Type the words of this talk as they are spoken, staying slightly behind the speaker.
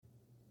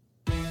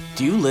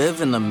Do you live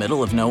in the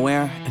middle of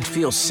nowhere and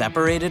feel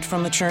separated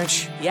from the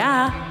church?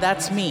 Yeah,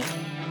 that's me.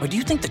 Or do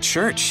you think the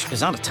church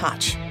is out of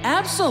touch?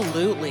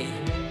 Absolutely.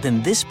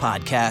 Then this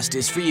podcast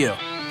is for you.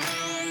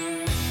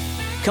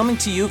 Coming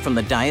to you from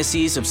the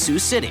Diocese of Sioux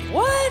City.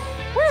 What?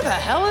 Where the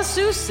hell is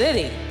Sioux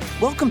City?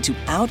 Welcome to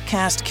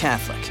Outcast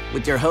Catholic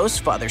with your hosts,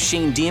 Father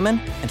Shane Demon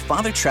and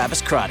Father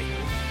Travis Crotty.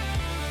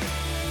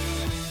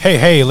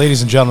 Hey,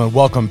 ladies and gentlemen,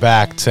 welcome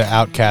back to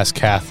Outcast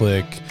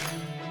Catholic,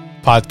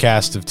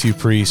 podcast of two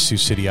priests, Sioux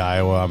City,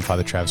 Iowa. I'm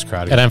Father Travis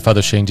Crotty. And I'm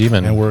Father Shane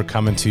Demon. And we're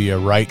coming to you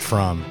right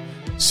from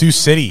Sioux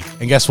City.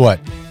 And guess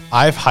what?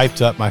 I've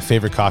hyped up my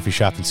favorite coffee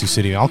shop in Sioux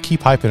City, and I'll keep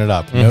hyping it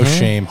up. No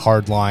shame,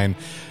 hardline.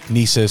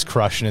 Nisa's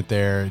crushing it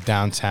there,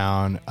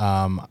 downtown.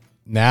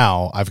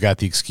 Now I've got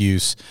the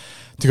excuse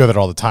to go there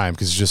all the time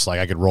because it's just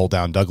like I could roll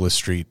down Douglas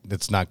Street.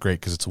 It's not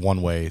great because it's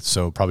one way,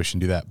 so probably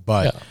shouldn't do that.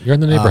 But yeah, you're in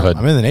the neighborhood.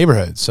 I'm in the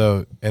neighborhood,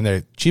 so and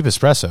they're cheap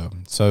espresso.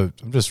 So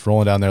I'm just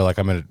rolling down there like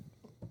I'm at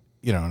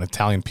an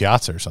Italian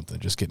piazza or something,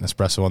 just getting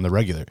espresso on the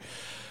regular.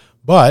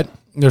 But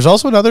there's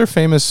also another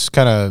famous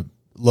kind of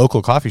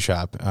local coffee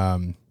shop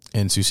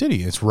in Sioux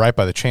City. It's right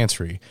by the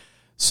Chancery.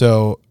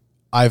 So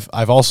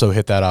I've also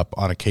hit that up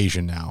on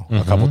occasion now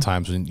a couple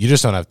times. And you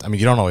just don't have.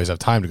 You don't always have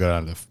time to go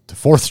down to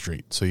 4th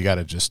Street. So you got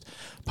to just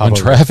pop when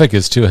over. Traffic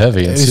is too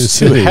heavy in Sioux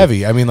City. It's too heavy.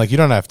 You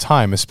don't have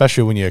time,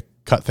 especially when you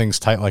cut things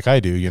tight like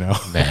I do. Nah,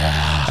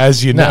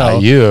 as you know,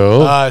 not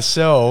you. I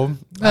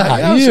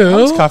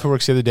was Coffee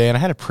Works the other day, and I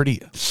had a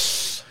pretty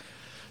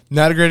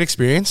not a great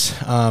experience.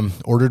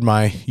 Ordered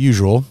my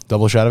usual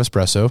double shot of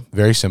espresso.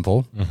 Very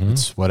simple.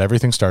 It's what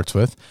everything starts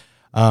with.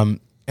 And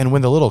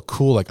when the little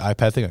cool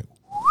iPad thing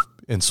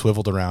and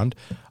swiveled around,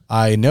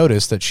 I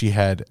noticed that she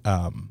had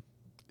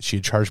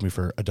charged me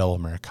for a double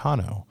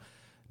Americano.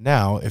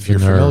 Now, if you're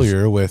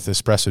familiar with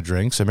espresso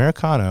drinks,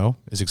 Americano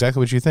is exactly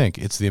what you think.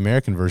 It's the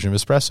American version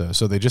of espresso.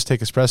 So they just take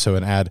espresso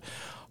and add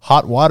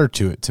hot water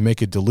to it to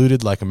make it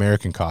diluted like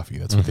American coffee.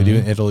 That's what they do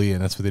in Italy,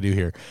 and that's what they do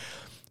here.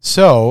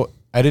 So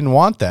I didn't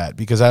want that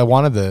because I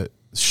wanted the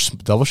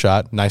double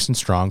shot, nice and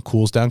strong,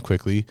 cools down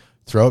quickly,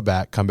 throw it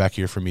back, come back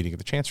here for a meeting at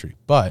the Chancery.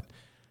 But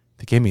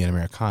they gave me an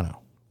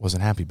Americano.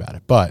 Wasn't happy about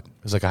it. But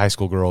it was like a high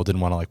school girl,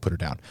 didn't want to put her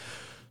down.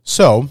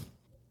 So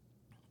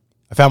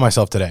I found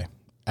myself today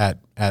at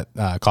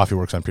Coffee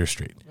Works on Pierce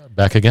Street.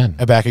 Back again.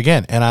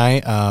 And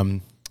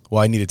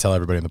I need to tell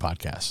everybody in the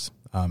podcast.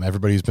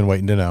 Everybody who's been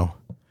waiting to know,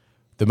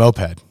 the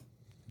moped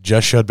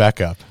just showed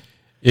back up.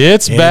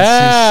 It's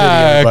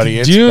back.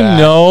 Do you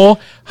know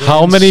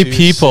how many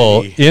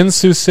people in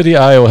Sioux City,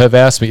 Iowa have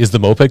asked me, is the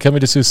moped coming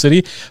to Sioux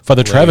City?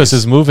 Father Travis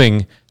is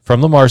moving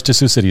from Lamar's to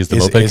Sioux City. Is the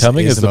moped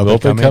coming? Is the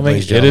moped coming?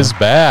 It is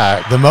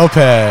back. The moped.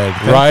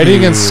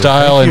 Riding in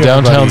style in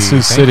downtown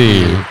Sioux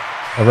City.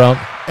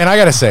 And I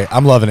got to say,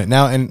 I'm loving it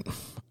now. And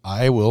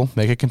I will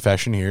make a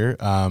confession here.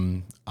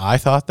 I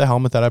thought the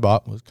helmet that I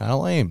bought was kind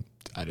of lame.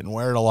 I didn't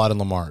wear it a lot in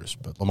Lamar's,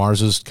 but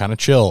Lamar's is kind of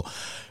chill.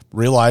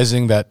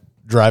 Realizing that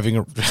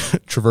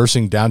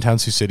traversing downtown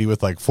Sioux City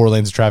with 4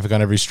 lanes of traffic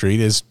on every street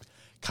is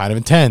kind of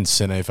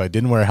intense, and if I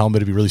didn't wear a helmet,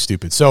 it'd be really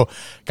stupid. So,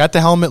 got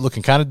the helmet,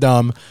 looking kind of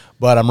dumb,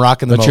 but I'm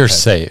rocking the moped. But you're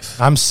safe.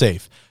 I'm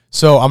safe.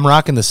 So, I'm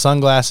rocking the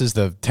sunglasses,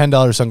 the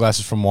 $10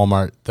 sunglasses from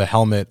Walmart, the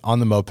helmet on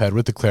the moped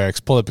with the clerics,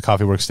 pulled up the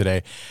Coffee Works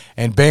today,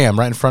 and bam,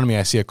 right in front of me,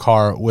 I see a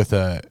car with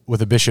a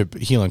Bishop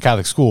Heelan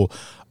Catholic School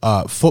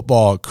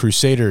football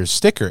Crusaders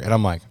sticker, and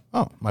I'm like,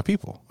 oh, my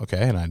people.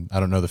 Okay, and I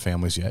don't know the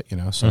families yet,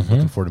 so I'm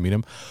looking forward to meet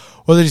them.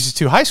 Well, there's these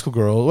 2 high school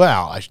girls.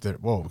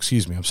 Whoa,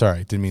 excuse me. I'm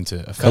sorry. Didn't mean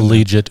to offend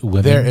collegiate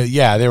women.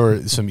 There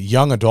were some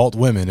young adult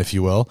women, if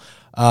you will,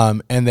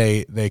 and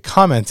they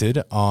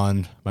commented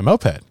on my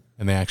moped,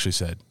 and they actually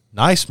said,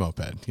 "Nice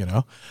moped,"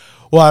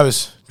 Well, I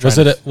was. Was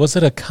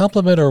it a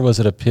compliment or was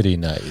it a pity?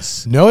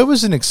 Nice. No, it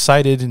was an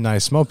excited,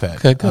 nice moped.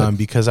 Okay, good.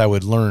 Because I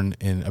would learn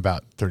in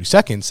about 30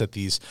 seconds that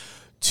these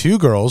 2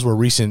 girls were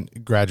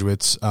recent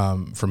graduates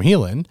from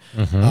Heelan,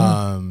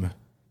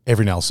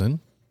 Avery Nelson.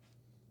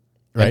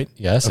 Right?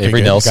 Yes, okay, Avery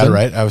good. Nelson. Got it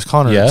right. I was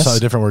calling her a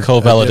different word.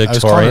 Co-valedictorian. I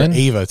was calling her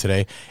Ava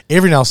today.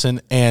 Avery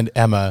Nelson and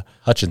Emma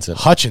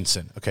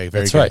Hutchinson. Okay,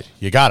 very That's good. right.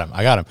 You got him.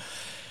 I got him.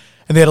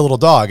 And they had a little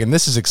dog. And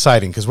this is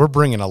exciting because we're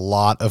bringing a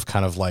lot of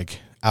kind of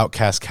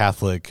outcast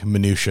Catholic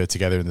minutia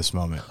together in this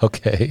moment.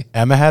 Okay.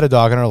 Emma had a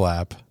dog in her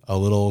lap, a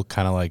little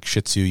kind of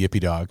Shih Tzu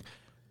yippy dog.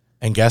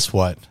 And guess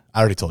what?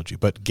 I already told you,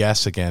 but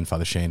guess again,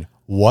 Father Shane,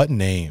 what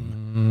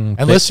name?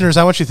 And listeners,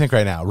 I want you to think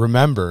right now.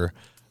 Remember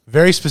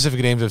very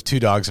specific names of 2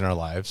 dogs in our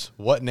lives.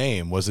 What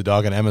name was the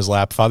dog in Emma's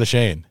lap, Father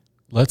Shane?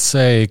 Let's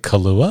say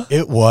Kahlua?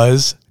 It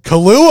was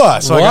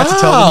Kahlua. So I got to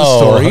tell them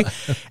the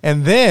story.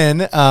 And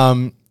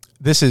then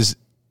this is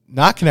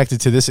not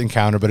connected to this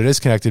encounter, but it is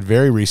connected.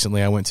 Very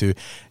recently, I went to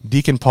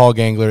Deacon Paul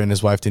Gangler and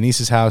his wife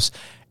Denise's house,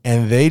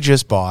 and they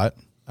just bought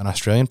an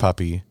Australian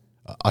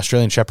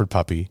Shepherd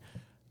puppy,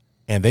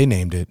 and they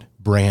named it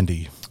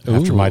Brandy.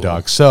 After my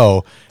dog.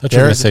 So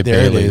there it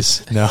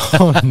is.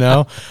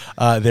 No.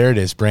 There it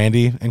is.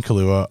 Brandy and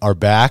Kahlua are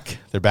back.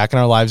 They're back in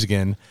our lives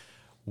again.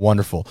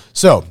 Wonderful.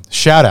 So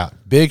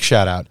big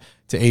shout out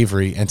to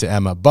Avery and to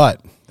Emma,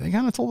 but they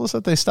kind of told us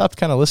that they stopped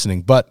kind of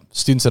listening. But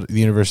students at the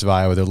University of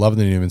Iowa, they're loving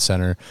the Newman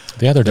Center.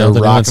 Yeah, they're rocking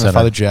Newman with Center.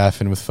 Father Jeff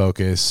and with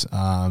Focus.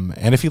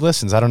 And if he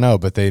listens, I don't know,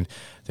 but they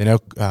know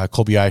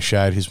Colby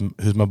Eyeshad,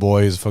 who's my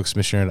boy, who's a Focus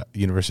missionary at the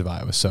University of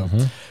Iowa. So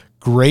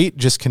great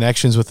just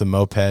connections with the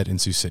moped in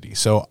Sioux City.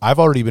 So I've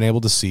already been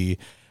able to see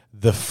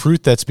the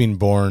fruit that's being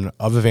born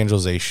of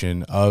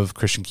evangelization, of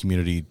Christian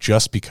community,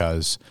 just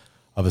because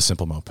of a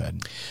simple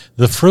moped.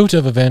 The fruit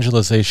of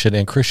evangelization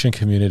and Christian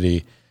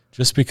community,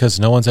 just because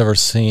no one's ever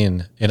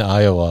seen in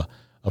Iowa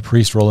a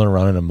priest rolling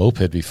around in a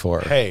moped before.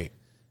 Hey,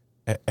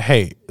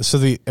 so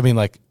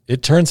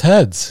it turns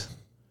heads.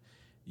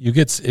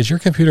 Is your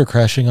computer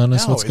crashing on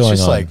us? No, What's going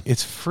just on? Like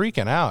it's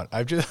freaking out.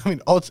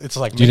 It's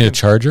like. Do you need a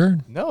charger?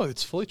 No,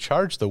 it's fully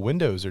charged. The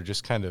windows are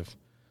just kind of.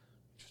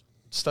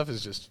 Stuff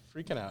is just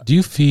freaking out. Do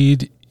you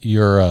feed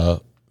your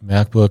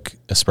MacBook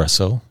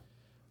espresso?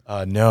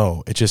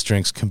 No, it just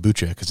drinks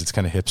kombucha because it's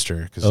kind of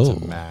hipster because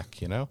it's a Mac,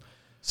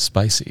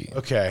 Spicy.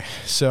 Okay,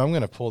 so I'm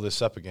going to pull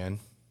this up again.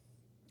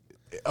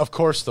 Of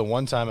course, the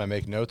one time I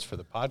make notes for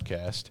the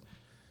podcast,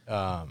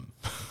 I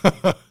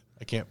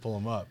can't pull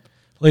them up.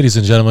 Ladies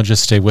and gentlemen,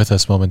 just stay with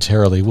us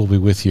momentarily. We'll be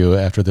with you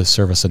after this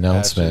service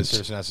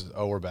announcement.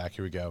 Oh, we're back.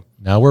 Here we go.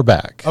 Now we're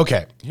back.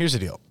 Okay, here's the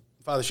deal.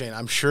 Father Shane,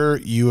 I'm sure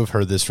you have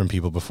heard this from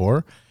people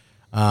before.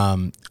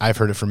 I've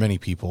heard it from many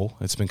people.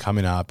 It's been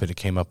coming up, and it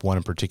came up one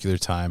in particular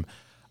time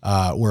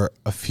where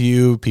a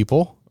few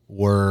people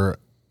were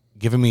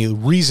giving me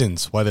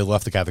reasons why they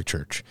left the Catholic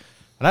Church.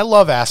 And I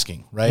love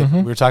asking, right?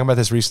 We were talking about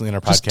this recently in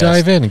our podcast. Just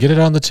dive in and get it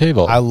on the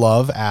table. I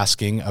love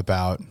asking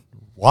about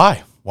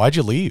why. Why'd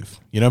you leave?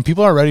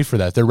 People are ready for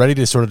that. They're ready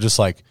to sort of just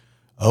like,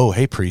 oh,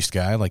 hey, priest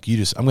guy, like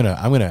I'm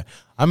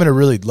gonna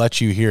really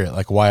let you hear it,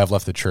 like why I've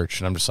left the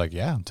church. And I'm just like,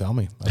 yeah, tell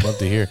me. I'd love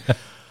to hear.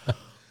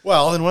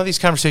 Well, in one of these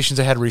conversations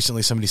I had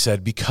recently, somebody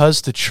said,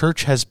 because the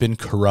church has been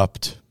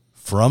corrupt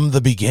from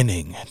the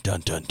beginning.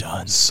 Dun, dun,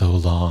 dun. So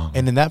long.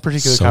 And in that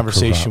particular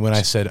conversation, corrupt. when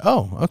I said,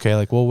 oh, okay,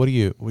 like, well, what do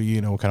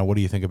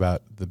you think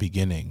about the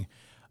beginning?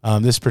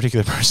 This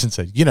particular person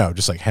said,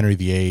 just like Henry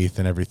VIII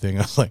and everything.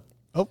 I was like,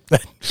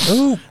 that's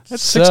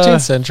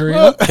 16th century.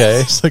 Okay.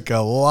 It's like a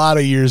lot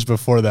of years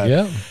before that.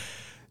 Yeah.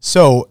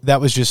 So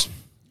that was just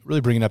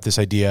really bringing up this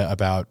idea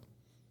about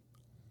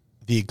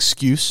the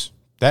excuse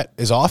that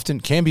is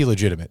often can be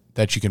legitimate,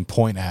 that you can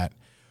point at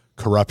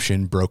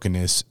corruption,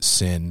 brokenness,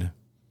 sin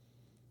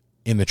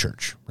in the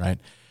church, right?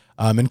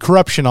 And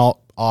corruption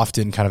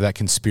often kind of that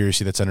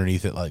conspiracy that's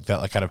underneath it, like that,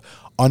 like kind of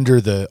under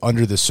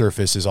the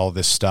surface is all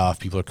this stuff.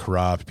 People are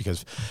corrupt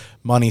because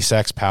money,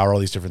 sex, power, all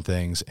these different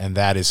things, and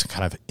that is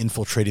kind of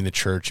infiltrating the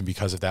church. And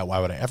because of that, why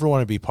would I ever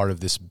want to be part of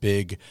this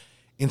big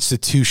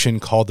institution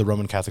called the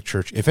Roman Catholic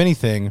Church? If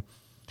anything,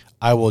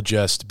 I will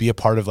just be a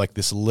part of like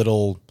this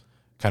little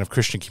kind of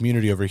Christian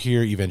community over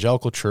here,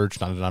 evangelical church,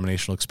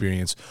 non-denominational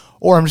experience,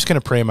 or I'm just going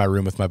to pray in my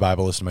room with my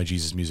Bible, listen to my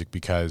Jesus music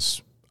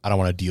because I don't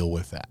want to deal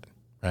with that,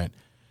 right?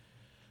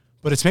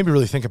 But it's made me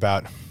really think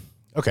about,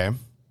 okay,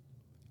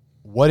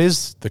 what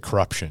is the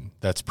corruption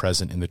that's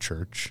present in the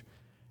church,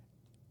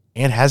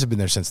 and has it been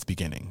there since the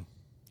beginning?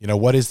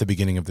 What is the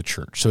beginning of the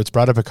church? So it's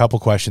brought up a couple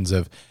questions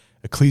of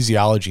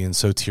ecclesiology and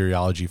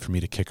soteriology for me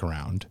to kick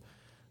around.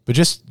 But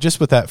just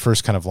with that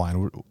first kind of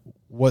line,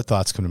 what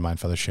thoughts come to mind,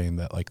 Father Shane,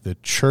 that like the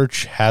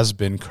church has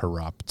been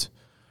corrupt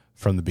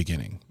from the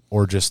beginning,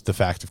 or just the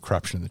fact of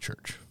corruption in the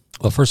church?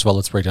 Well, first of all,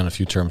 let's break down a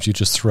few terms. You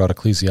just threw out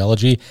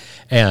ecclesiology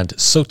and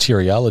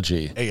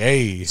soteriology.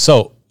 Hey.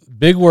 So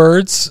big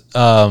words.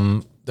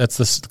 That's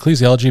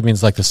ecclesiology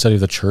means like the study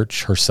of the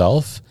church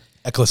herself.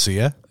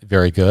 Ecclesia.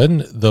 Very good.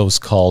 Those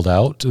called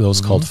out,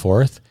 those called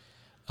forth.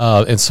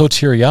 And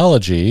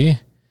soteriology,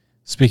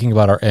 speaking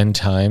about our end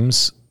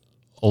times,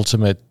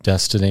 ultimate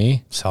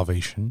destiny,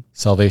 salvation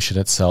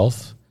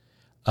itself.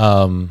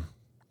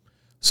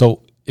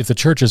 So if the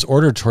church is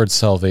ordered towards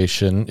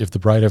salvation, if the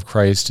bride of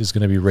Christ is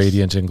going to be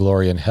radiant in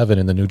glory in heaven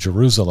in the New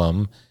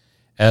Jerusalem,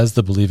 as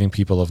the believing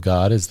people of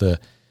God, as the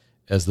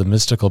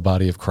mystical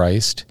body of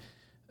Christ,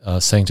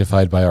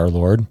 sanctified by our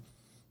Lord,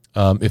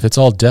 if it's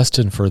all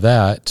destined for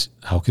that,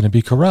 how can it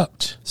be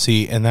corrupt?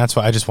 See, and that's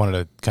why I just wanted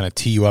to kind of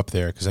tee you up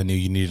there, because I knew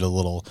you needed a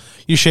little,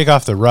 you shake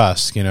off the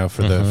rust,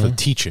 for the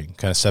teaching,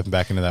 kind of stepping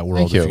back into that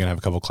world. If you're going to have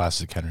a couple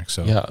classes at Kendrick.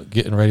 So yeah,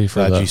 getting ready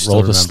for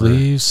roll the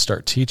sleeves,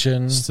 start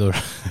teaching,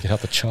 get out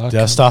the chalk.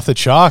 Dust off the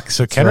chalk.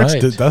 So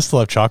Kendrick does still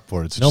have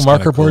chalkboards. No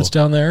marker boards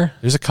down there?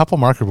 There's a couple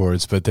marker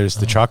boards, but the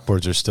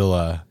chalkboards are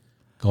still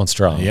going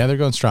strong. Yeah, they're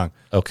going strong.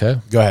 Okay.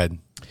 Go ahead.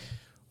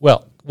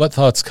 Well, what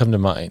thoughts come to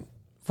mind?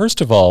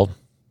 First of all,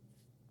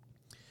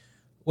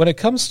 when it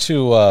comes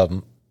to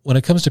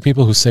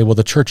people who say, well,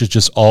 the church has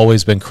just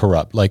always been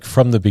corrupt, like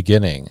from the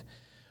beginning.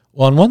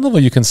 Well, on one level,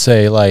 you can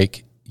say,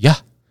 like, yeah,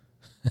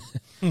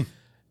 we're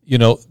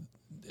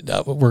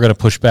going to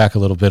push back a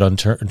little bit in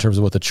terms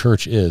of what the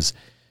church is.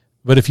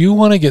 But if you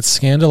want to get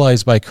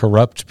scandalized by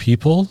corrupt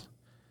people,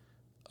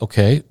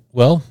 okay,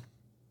 well,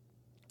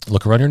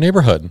 look around your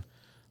neighborhood,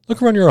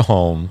 look around your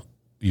home.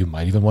 You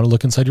might even want to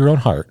look inside your own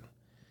heart.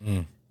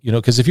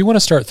 Because if you want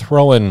to start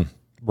throwing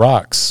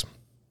rocks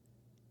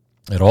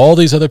and all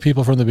these other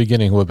people from the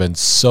beginning who have been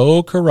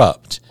so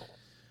corrupt.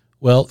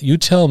 Well, you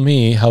tell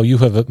me how you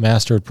have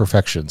mastered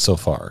perfection so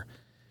far.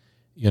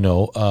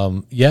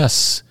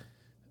 Yes,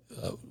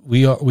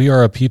 we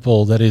are a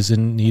people that is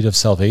in need of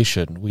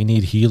salvation. We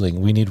need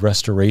healing. We need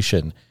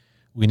restoration.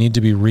 We need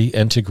to be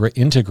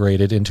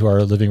integrated into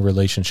our living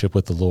relationship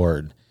with the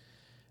Lord,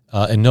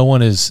 and no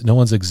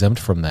one's exempt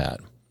from that.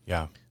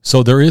 Yeah.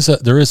 So there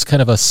is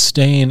kind of a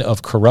stain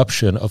of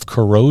corruption, of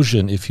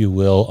corrosion, if you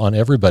will, on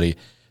everybody.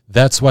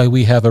 That's why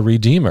we have a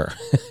Redeemer.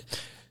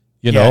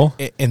 you know?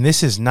 And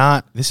this is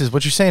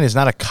what you're saying is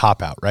not a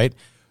cop-out, right?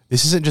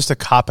 This isn't just a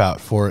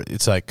cop-out for,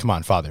 it's like, come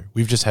on, Father,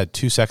 we've just had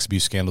 2 sex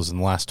abuse scandals in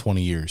the last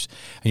 20 years,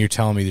 and you're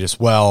telling me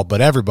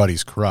but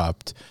everybody's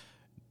corrupt.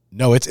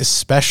 No, it's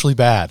especially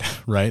bad,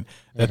 right?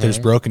 That there's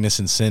brokenness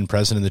and sin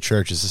present in the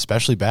church. It's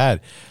especially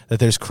bad that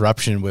there's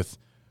corruption with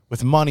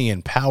money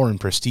and power and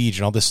prestige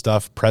and all this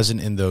stuff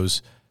present in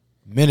those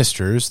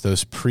ministers,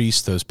 those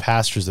priests, those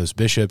pastors, those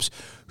bishops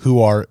who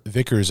are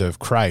vicars of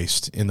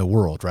Christ in the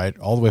world, right?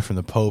 All the way from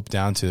the Pope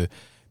down to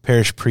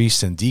parish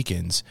priests and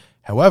deacons.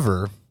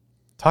 However,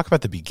 talk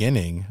about the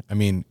beginning. I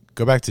mean,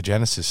 go back to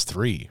Genesis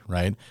 3,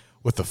 right?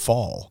 With the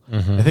fall.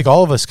 I think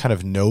all of us kind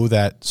of know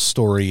that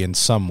story in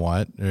some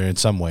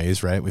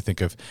ways, right? We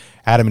think of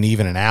Adam and Eve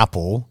and an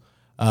apple,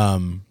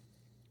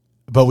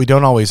 but we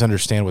don't always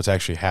understand what's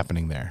actually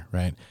happening there,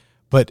 right?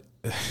 But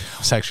I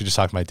was actually just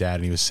talking to my dad,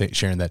 and he was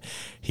sharing that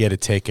he had to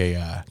take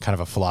a kind of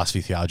a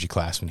philosophy theology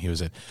class when he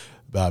was at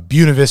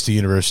Buena Vista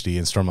University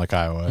in Storm Lake,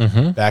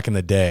 Iowa, back in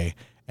the day.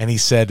 And he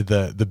said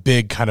the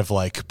big kind of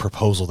like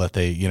proposal that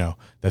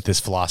that this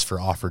philosopher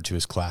offered to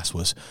his class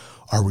was,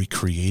 are we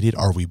created?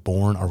 Are we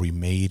born? Are we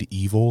made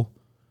evil?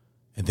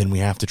 And then we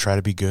have to try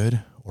to be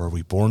good? Or are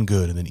we born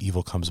good and then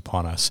evil comes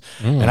upon us?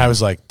 And I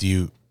was like, do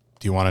you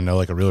want to know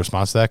like a real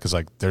response to that? Because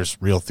like there's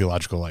real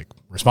theological like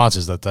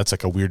responses that's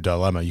like a weird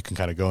dilemma. You can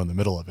kind of go in the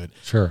middle of it.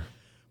 Sure.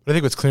 But I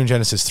think what's clear in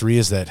Genesis 3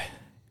 is that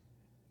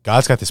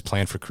God's got this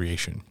plan for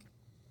creation.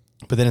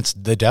 But then it's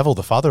the devil,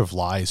 the father of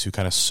lies, who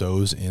kind of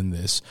sows in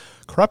this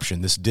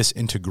corruption, this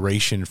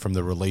disintegration from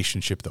the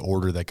relationship, the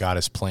order that God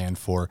has planned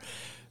for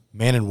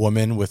man and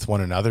woman with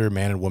one another,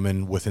 man and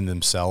woman within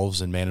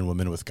themselves, and man and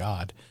woman with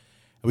God.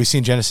 And we see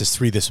in Genesis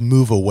 3 this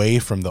move away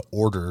from the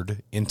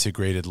ordered,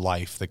 integrated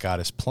life that God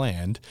has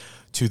planned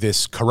to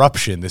this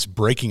corruption, this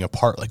breaking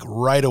apart, like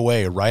right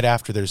away, right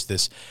after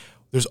there's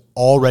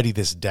already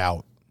this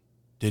doubt.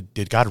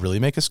 Did God really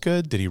make us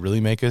good? Did he really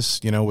make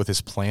us, with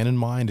his plan in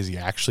mind? Does he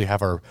actually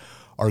have our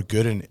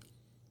good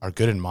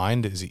in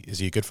mind? Is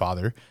he a good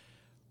father?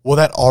 Well,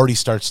 that already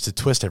starts to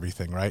twist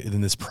everything, right? And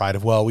then this pride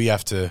of, we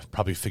have to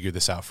probably figure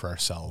this out for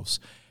ourselves.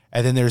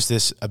 And then there's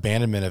this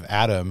abandonment of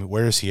Adam.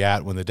 Where is he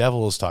at when the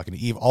devil is talking to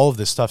Eve? All of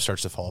this stuff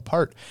starts to fall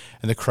apart,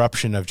 and the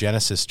corruption of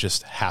Genesis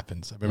just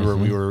happens. I remember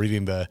we were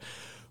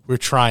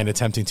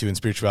attempting to in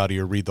spirituality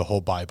or read the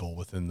whole Bible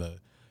within the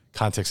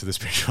context of the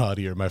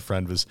spirituality, or my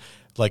friend was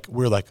like,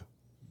 we're like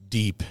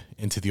deep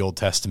into the Old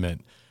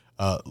Testament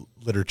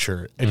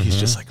literature, and he's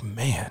just like,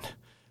 man,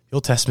 the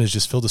Old Testament is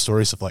just filled with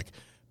stories of like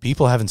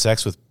people having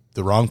sex with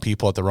the wrong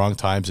people at the wrong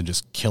times and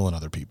just killing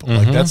other people.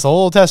 Like that's the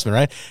whole Old Testament,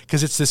 right?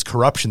 Because it's this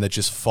corruption that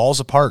just falls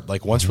apart.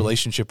 Like once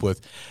relationship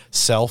with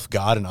self,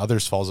 God, and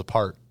others falls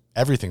apart,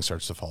 everything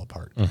starts to fall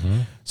apart.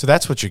 So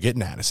that's what you're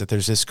getting at, is that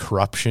there's this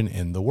corruption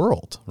in the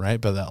world, right?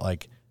 But that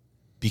like,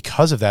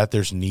 because of that,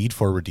 there's need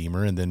for a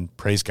Redeemer, and then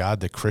praise God,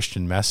 the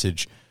Christian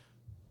message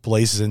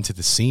blazes into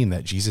the scene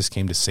that Jesus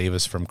came to save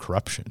us from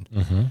corruption.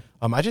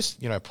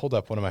 I pulled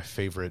up one of my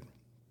favorite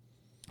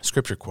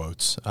scripture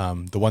quotes.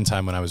 The one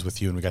time when I was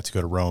with you and we got to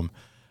go to Rome,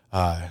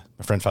 my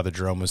friend Father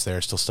Jerome was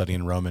there still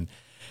studying Rome, and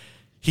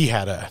he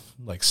had a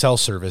like cell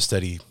service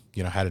that he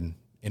had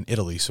in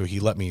Italy, so he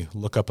let me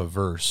look up a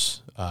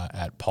verse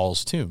at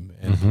Paul's tomb,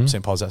 and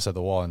St. Paul's outside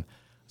the wall, and I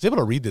was able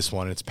to read this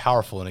one, and it's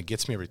powerful, and it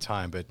gets me every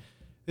time. But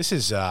this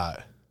is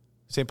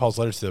St. Paul's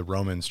letter to the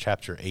Romans,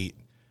 chapter 8,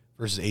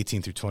 verses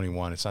 18 through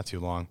 21. It's not too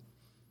long.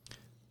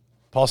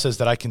 Paul says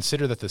that I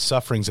consider that the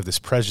sufferings of this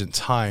present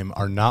time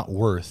are not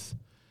worth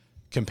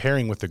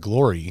comparing with the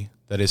glory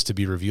that is to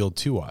be revealed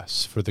to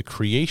us. For the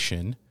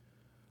creation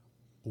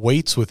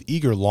waits with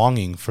eager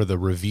longing for the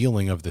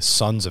revealing of the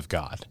sons of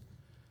God.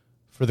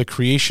 For the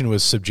creation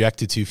was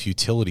subjected to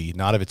futility,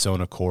 not of its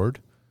own accord,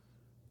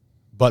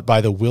 but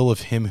by the will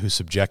of him who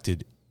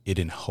subjected it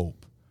in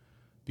hope.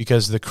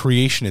 Because the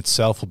creation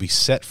itself will be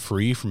set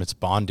free from its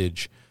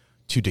bondage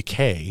to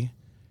decay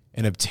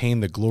and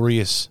obtain the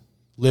glorious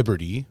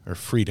liberty or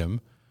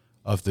freedom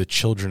of the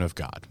children of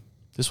God.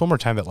 Just one more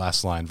time, that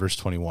last line, verse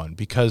 21.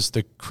 Because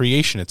the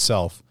creation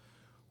itself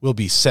will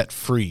be set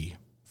free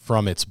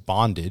from its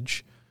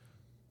bondage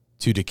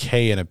to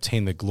decay and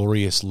obtain the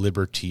glorious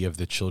liberty of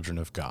the children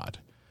of God.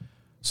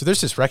 So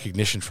there's this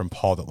recognition from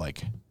Paul that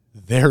like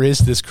there is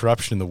this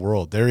corruption in the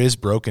world. There is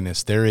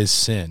brokenness. There is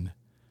sin.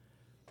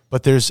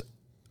 But there's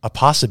a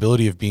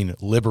possibility of being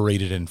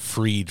liberated and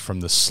freed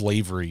from the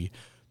slavery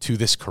to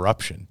this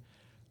corruption.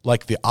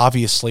 Like the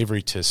obvious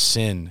slavery to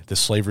sin, the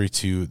slavery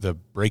to the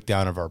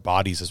breakdown of our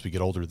bodies as we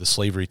get older, the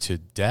slavery to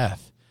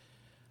death.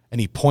 And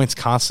he points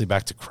constantly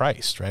back to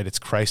Christ, right? It's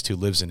Christ who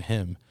lives in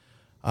him.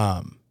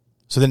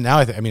 So then now,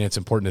 it's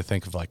important to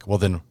think of like, well,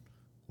 then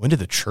when did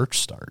the church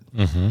start?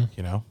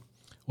 You know?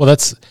 Well,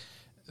 that's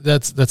the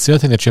other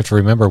thing that you have to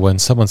remember when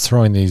someone's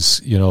throwing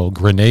these,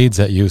 grenades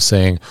at you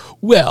saying,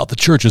 well, the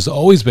church has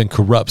always been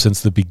corrupt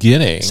since the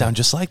beginning. Sound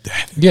just like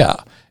that. Yeah.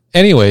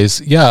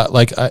 Anyways,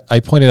 like I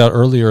pointed out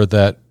earlier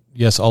that,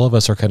 yes, all of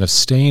us are kind of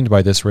stained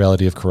by this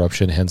reality of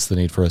corruption, hence the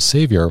need for a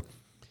savior.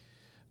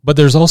 But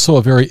there's also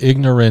a very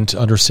ignorant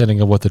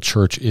understanding of what the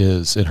church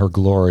is in her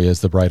glory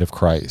as the bride of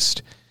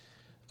Christ.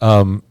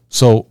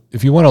 So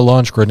if you want to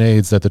launch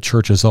grenades that the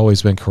church has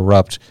always been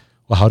corrupt,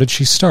 well, how did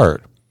she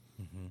start?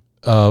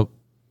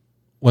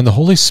 When the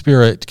Holy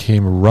Spirit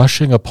came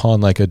rushing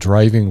upon like a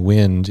driving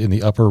wind in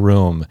the upper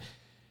room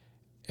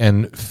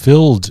and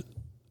filled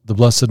the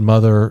Blessed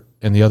Mother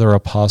and the other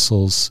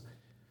apostles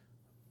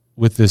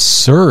with this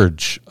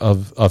surge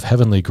of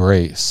heavenly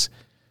grace,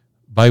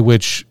 by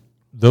which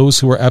those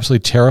who were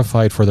absolutely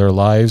terrified for their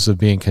lives of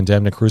being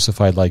condemned and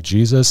crucified like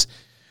Jesus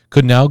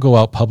could now go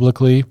out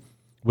publicly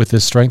with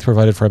this strength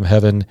provided from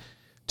heaven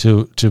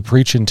to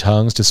preach in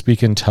tongues, to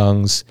speak in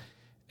tongues,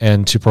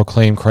 and to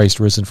proclaim Christ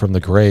risen from the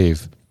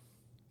grave.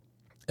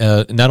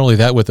 Not only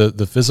that, with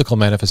the physical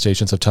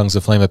manifestations of tongues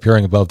of flame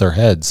appearing above their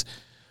heads.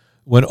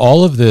 When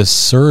all of this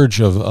surge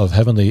of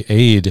heavenly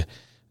aid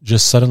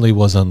just suddenly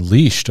was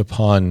unleashed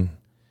upon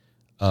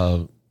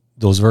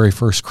those very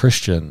first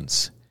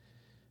Christians,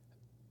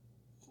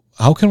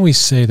 how can we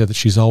say that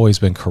she's always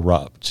been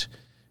corrupt?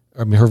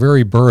 I mean, her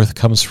very birth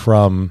comes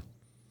from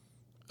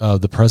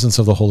the presence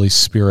of the Holy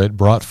Spirit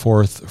brought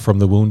forth from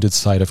the wounded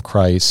side of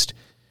Christ,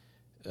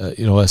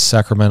 as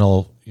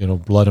sacramental,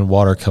 blood and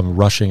water come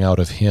rushing out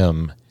of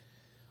him.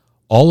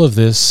 All of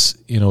this,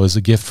 is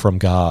a gift from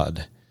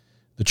God.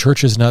 The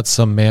church is not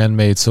some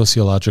man-made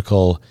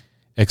sociological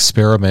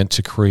experiment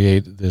to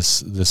create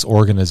this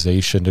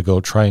organization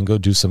to try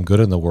and do some good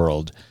in the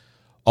world.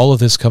 All of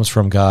this comes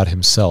from God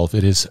himself.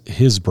 It is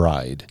his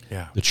bride,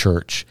 the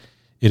church.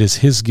 It is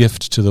his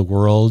gift to the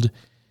world.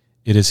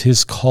 It is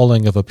his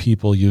calling of a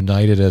people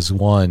united as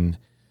one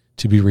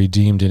to be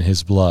redeemed in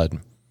his blood.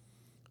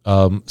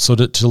 So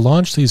to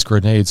launch these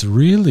grenades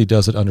really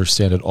doesn't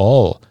understand at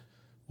all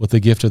what the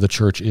gift of the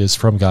church is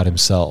from God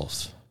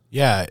himself.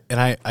 Yeah, and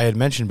I had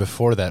mentioned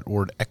before that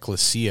word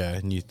ecclesia,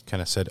 and you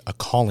kind of said a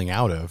calling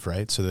out of,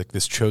 right? So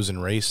this chosen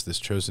race, this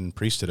chosen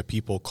priesthood, a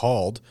people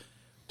called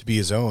to be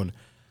his own.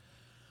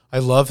 I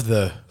love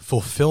the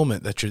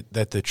fulfillment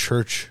that the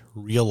church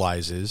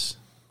realizes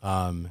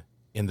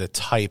in the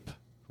type,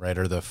 right,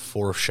 or the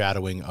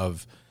foreshadowing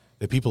of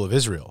the people of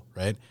Israel,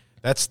 right?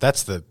 That's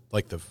the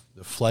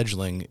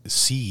fledgling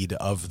seed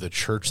of the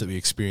church that we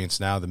experience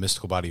now, the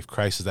mystical body of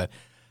Christ, is that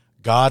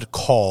God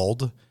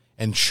called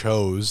and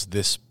chose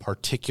this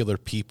particular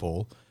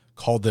people,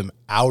 called them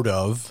out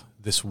of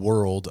this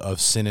world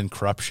of sin and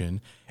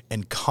corruption,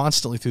 and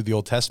constantly through the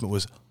Old Testament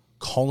was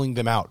calling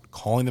them out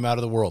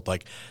of the world.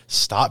 Like,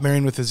 stop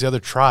marrying with these other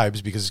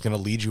tribes because it's going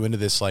to lead you into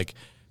this like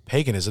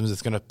paganism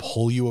that's going to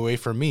pull you away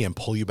from me and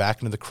pull you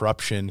back into the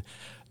corruption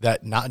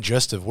that not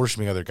just of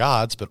worshiping other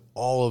gods, but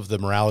all of the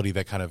morality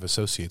that kind of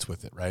associates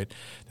with it, right?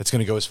 That's going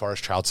to go as far as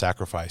child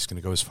sacrifice,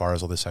 going to go as far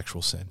as all the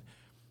sexual sin.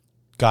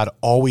 God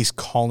always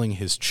calling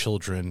his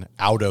children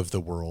out of the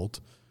world,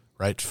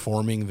 right?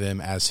 Forming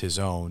them as his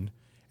own,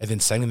 and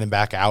then sending them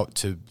back out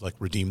to like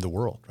redeem the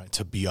world, right?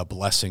 To be a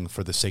blessing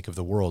for the sake of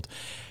the world.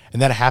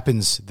 And that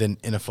happens then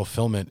in a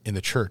fulfillment in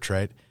the church,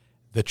 right?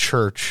 The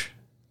church,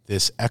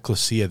 this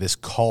ecclesia, this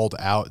called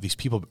out, these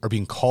people are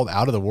being called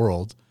out of the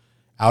world,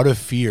 out of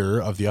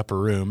fear of the upper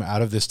room,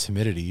 out of this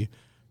timidity,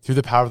 through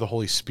the power of the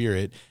Holy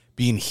Spirit,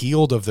 being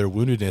healed of their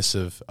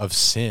woundedness of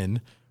sin,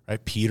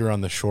 right? Peter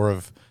on the shore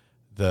of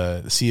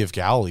the Sea of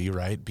Galilee,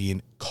 right?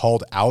 Being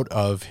called out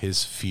of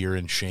his fear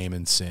and shame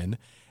and sin,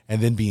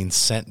 and then being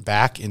sent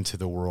back into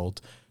the world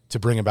to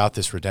bring about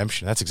this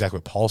redemption. That's exactly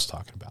what Paul's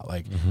talking about.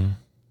 Like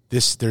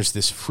there's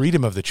this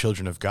freedom of the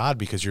children of God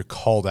because you're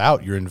called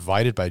out, you're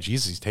invited by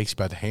Jesus. He takes you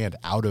by the hand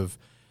out of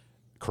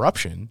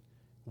corruption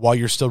while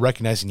you're still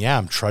recognizing,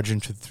 I'm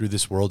trudging through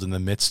this world in the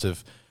midst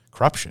of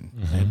corruption.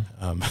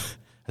 Right?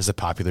 As the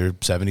popular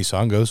 70s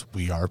song goes,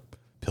 we are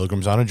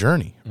pilgrims on a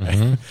journey,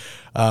 right?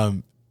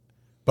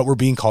 But we're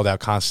being called out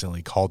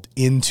constantly, called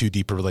into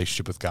deeper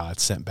relationship with God,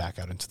 sent back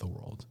out into the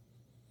world.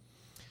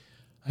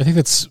 I think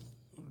that's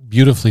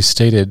beautifully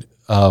stated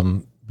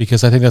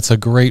because I think that's a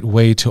great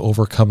way to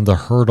overcome the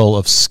hurdle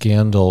of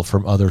scandal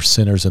from other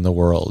sinners in the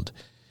world.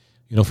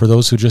 For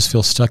those who just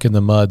feel stuck in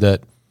the mud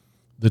that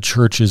the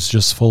church is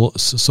just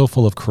so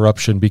full of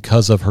corruption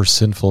because of her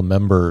sinful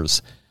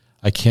members,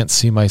 I can't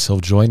see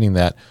myself joining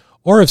that.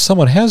 Or if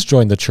someone has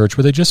joined the church,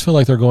 but they just feel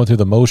like they're going through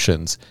the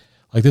motions,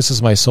 like, this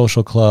is my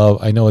social club.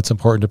 I know it's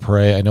important to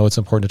pray. I know it's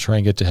important to try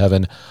and get to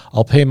heaven.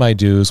 I'll pay my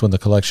dues when the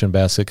collection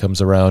basket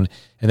comes around,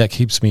 and that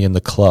keeps me in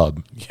the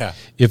club. Yeah.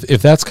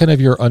 If that's kind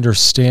of your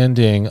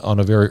understanding on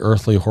a very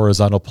earthly,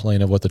 horizontal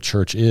plane of what the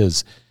church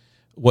is,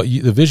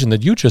 the vision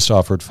that you just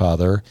offered,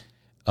 Father,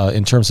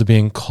 in terms of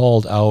being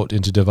called out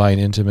into divine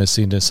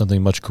intimacy, into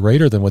something much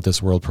greater than what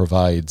this world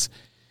provides,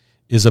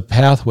 is a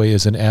pathway,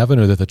 is an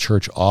avenue that the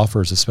church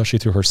offers, especially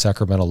through her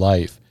sacramental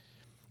life.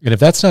 And if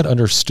that's not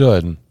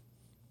understood,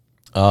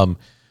 we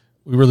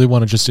really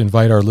want to just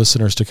invite our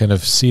listeners to kind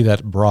of see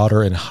that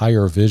broader and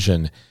higher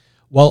vision,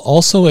 while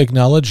also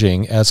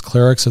acknowledging as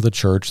clerics of the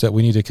church that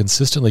we need to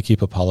consistently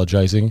keep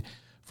apologizing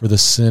for the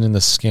sin and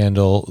the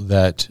scandal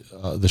that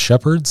the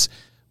shepherds,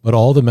 but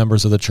all the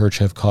members of the church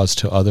have caused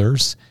to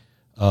others,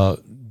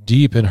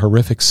 deep and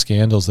horrific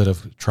scandals that have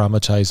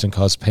traumatized and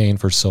caused pain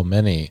for so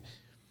many.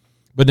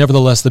 But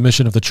nevertheless, the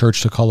mission of the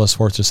church to call us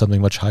forth to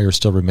something much higher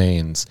still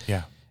remains.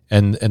 Yeah.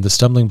 And the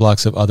stumbling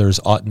blocks of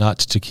others ought not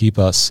to keep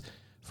us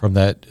from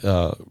that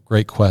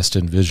great quest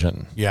and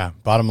vision. Yeah.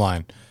 Bottom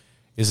line,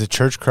 is the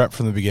church corrupt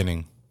from the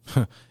beginning?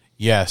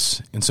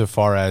 Yes,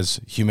 insofar as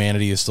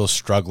humanity is still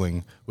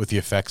struggling with the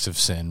effects of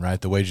sin,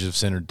 right? The wages of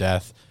sin are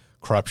death,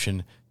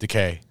 corruption,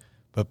 decay.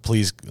 But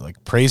please,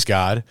 praise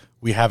God,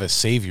 we have a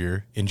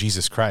Savior in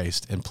Jesus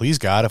Christ. And please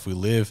God, if we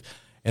live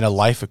in a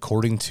life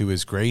according to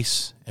his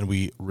grace and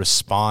we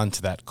respond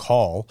to that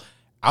call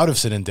out of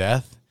sin and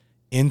death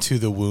into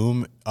the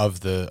womb of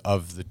the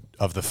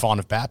font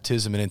of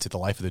baptism and into the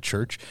life of the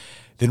church,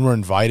 then we're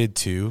invited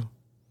to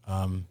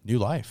new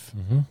life.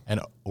 Mm-hmm.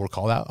 And we're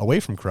called out away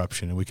from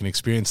corruption. And we can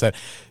experience that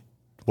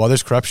while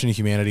there's corruption in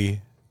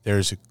humanity,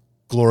 there's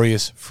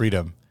glorious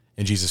freedom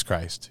in Jesus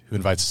Christ, who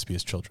invites us to be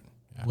his children.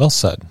 Yeah. Well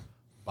said.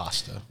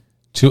 Basta.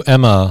 To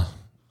Emma,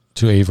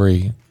 to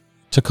Avery,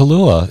 to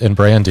Kalua and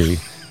Brandy,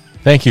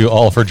 thank you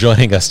all for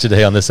joining us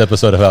today on this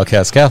episode of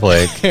Outcast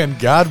Catholic. And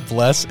God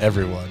bless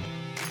everyone.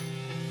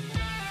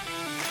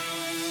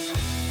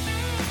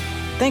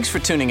 Thanks for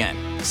tuning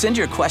in. Send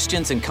your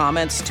questions and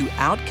comments to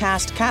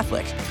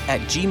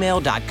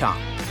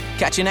outcastcatholic@gmail.com.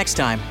 Catch you next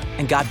time,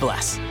 and God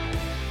bless.